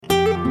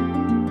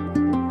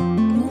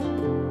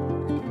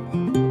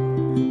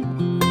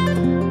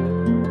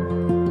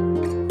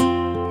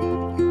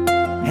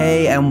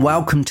Hey, and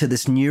welcome to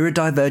this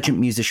Neurodivergent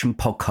Musician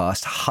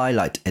Podcast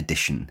Highlight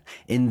Edition.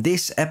 In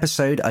this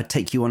episode, I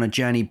take you on a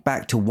journey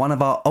back to one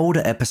of our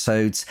older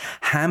episodes,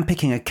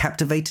 handpicking a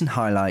captivating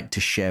highlight to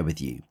share with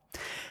you.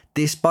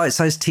 This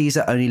bite-sized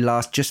teaser only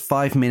lasts just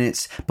 5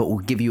 minutes, but will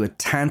give you a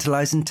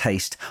tantalizing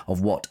taste of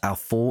what our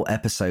 4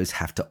 episodes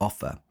have to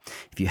offer.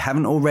 If you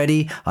haven't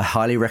already, I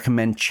highly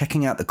recommend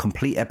checking out the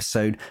complete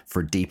episode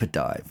for a deeper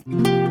dive.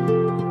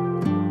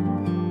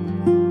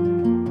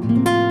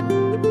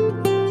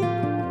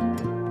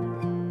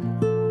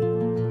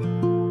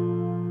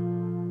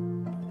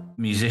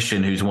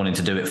 Musician who's wanting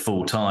to do it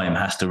full time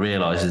has to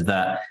realize is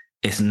that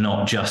it's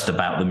not just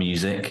about the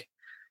music.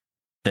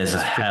 There's a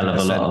hell of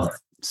a lot of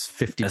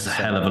there's a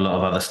hell of a lot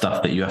of other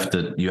stuff that you have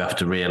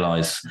to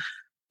realize.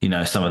 You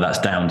know, some of that's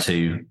down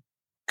to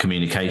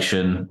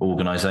communication,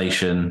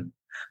 organization.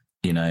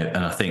 You know,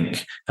 and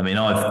I mean,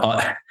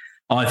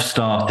 I've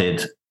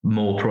started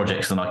more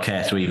projects than I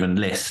care to even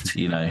list.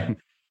 You know.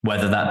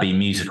 Whether that be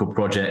musical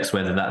projects,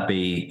 whether that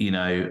be, you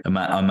know,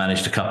 I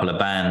managed a couple of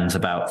bands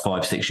about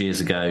 5-6 years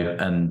ago,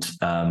 and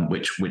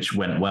which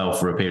went well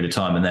for a period of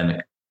time, and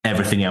then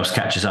everything else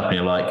catches up, and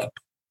you're like,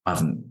 I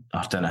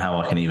don't know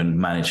how I can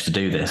even manage to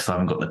do this. I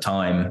haven't got the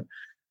time.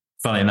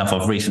 Funnily enough,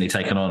 I've recently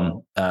taken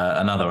on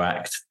another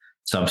act,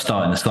 so I'm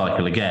starting the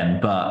cycle again.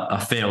 But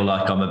I feel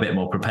like I'm a bit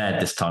more prepared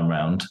this time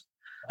round.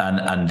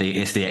 And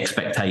it's the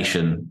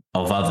expectation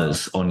of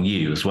others on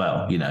you as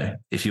well. You know,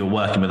 if you're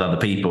working with other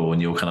people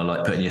and you're kind of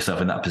like putting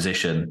yourself in that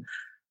position,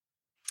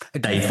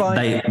 they've got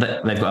to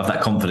have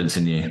that confidence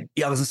in you.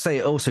 Yeah, I was going to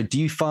say also, do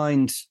you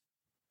find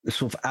the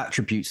sort of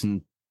attributes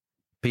in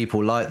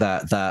people like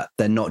that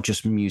they're not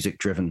just music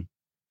driven?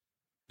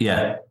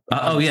 Yeah.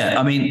 Oh yeah.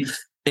 I mean,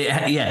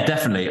 yeah,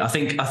 definitely. I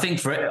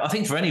think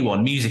for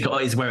anyone, music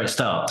is where it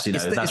starts. You know,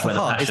 that's where the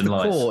passion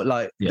lies. Core.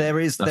 Like there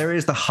is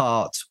the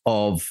heart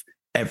of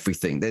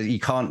everything. You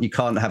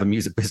can't have a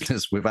music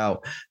business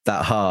without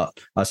that heart,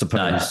 I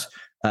suppose.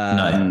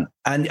 No.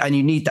 And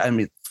you need that. I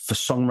mean, for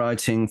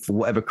songwriting, for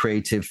whatever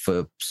creative,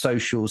 for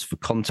socials, for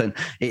content,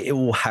 it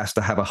all has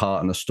to have a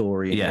heart and a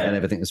story and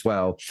everything as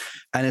well.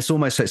 And it's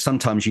almost like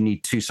sometimes you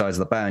need two sides of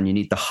the band. You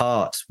need the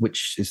heart,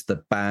 which is the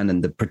band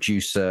and the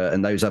producer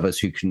and those others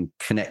who can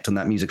connect on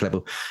that music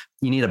level.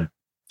 You need a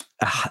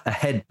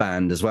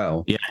headband as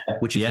well,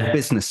 which is the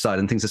business side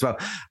and things as well.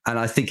 And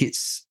I think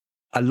it's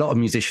a lot of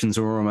musicians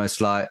are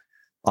almost like,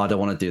 I don't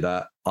want to do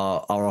that.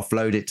 I'll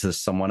offload it to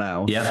someone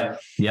else.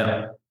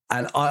 Yeah.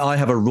 And I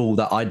have a rule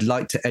that I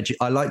like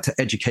to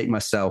educate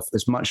myself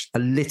a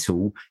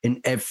little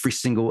in every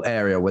single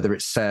area, whether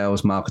it's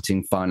sales,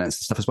 marketing, finance,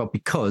 and stuff as well,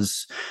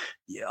 because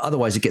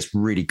otherwise it gets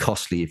really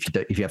costly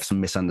if you have some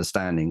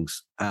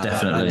misunderstandings.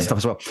 Definitely. And stuff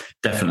as well.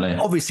 Definitely.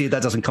 Obviously,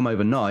 that doesn't come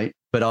overnight,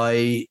 but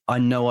I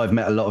know I've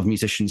met a lot of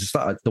musicians, it's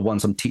like the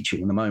ones I'm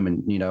teaching at the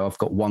moment. You know, I've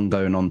got one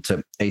going on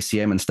to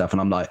ACM and stuff,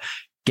 and I'm like,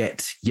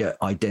 get your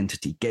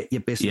identity, get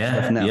your business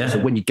stuff now. So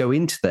when you go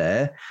into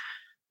there,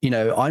 you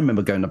know, I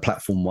remember going to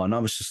Platform One, I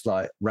was just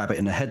like rabbit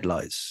in the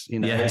headlights, you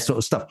know, that sort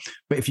of stuff.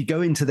 But if you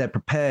go into there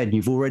prepared and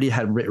you've already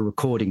had written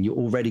recording, you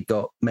already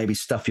got maybe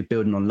stuff you're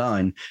building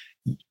online,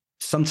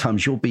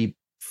 sometimes you'll be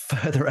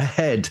further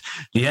ahead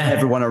than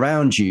everyone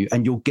around you,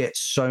 and you'll get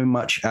so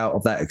much out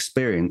of that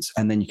experience,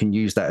 and then you can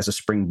use that as a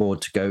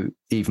springboard to go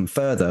even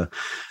further.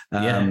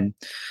 And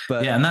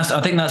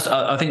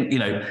I think, you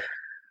know,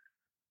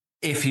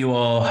 if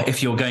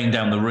you're going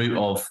down the route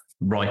of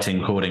writing,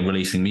 recording,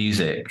 releasing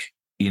music,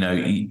 you know,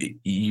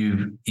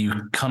 you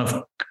kind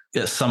of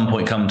at some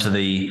point come to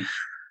the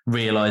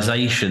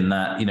realization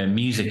that, you know,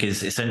 music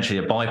is essentially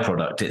a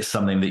byproduct. It's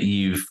something that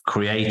you've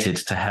created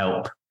to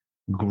help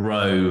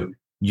grow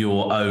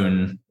your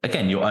own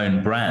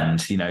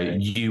brand. You know,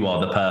 you are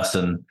the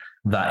person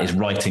that is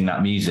writing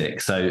that music.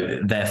 So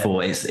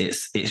therefore it's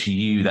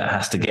you that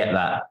has to get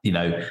that, you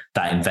know,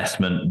 that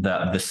investment,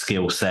 the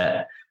skill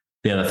set,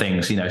 the other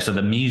things, you know. So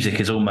the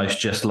music is almost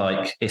just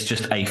like, it's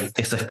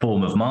a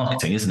form of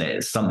marketing, isn't it?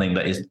 It's something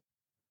that is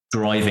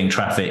driving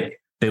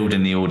traffic,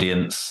 building the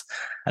audience,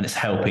 and it's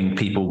helping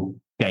people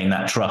gain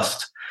that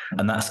trust.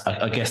 And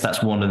I guess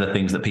that's one of the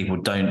things that people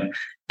don't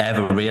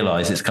ever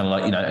realize. It's kind of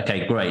like, you know,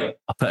 okay, great,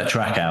 I put a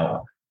track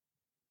out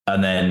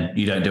and then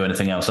you don't do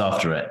anything else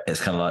after it. It's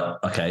kind of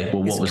like, okay,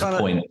 well, what was the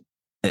point?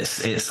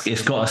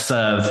 It's got to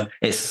serve,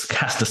 it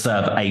has to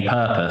serve a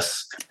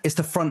purpose. It's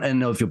the front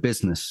end of your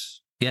business.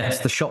 Yeah, it's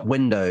the shop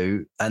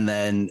window, but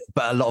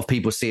a lot of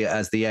people see it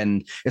as the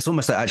end. It's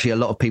almost like actually a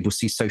lot of people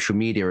see social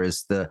media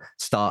as the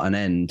start and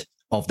end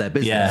of their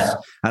business. Yeah.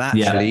 And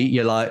actually,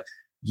 you're like,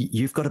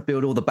 you've got to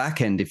build all the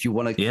back end if you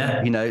want to,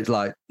 you know,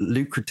 like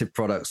lucrative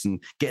products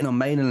and getting on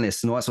mailing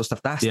lists and all that sort of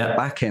stuff. That's the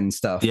back end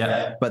stuff.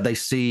 Yeah. But they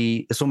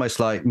see, it's almost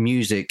like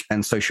music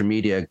and social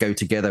media go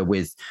together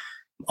with,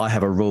 I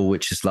have a rule,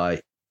 which is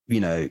like, you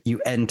know, you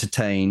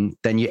entertain,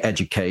 then you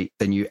educate,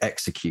 then you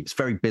execute. It's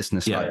very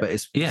business-like, but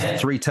it's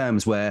 3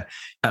 terms where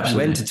you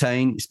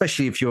entertain,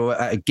 especially if you're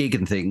at a gig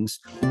and things.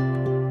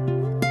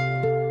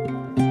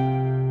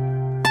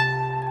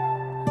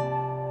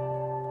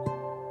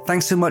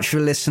 Thanks so much for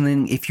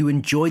listening. If you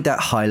enjoyed that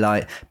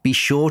highlight, be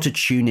sure to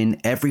tune in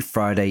every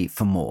Friday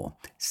for more.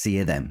 See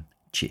you then.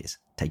 Cheers.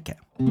 Take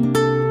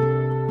care.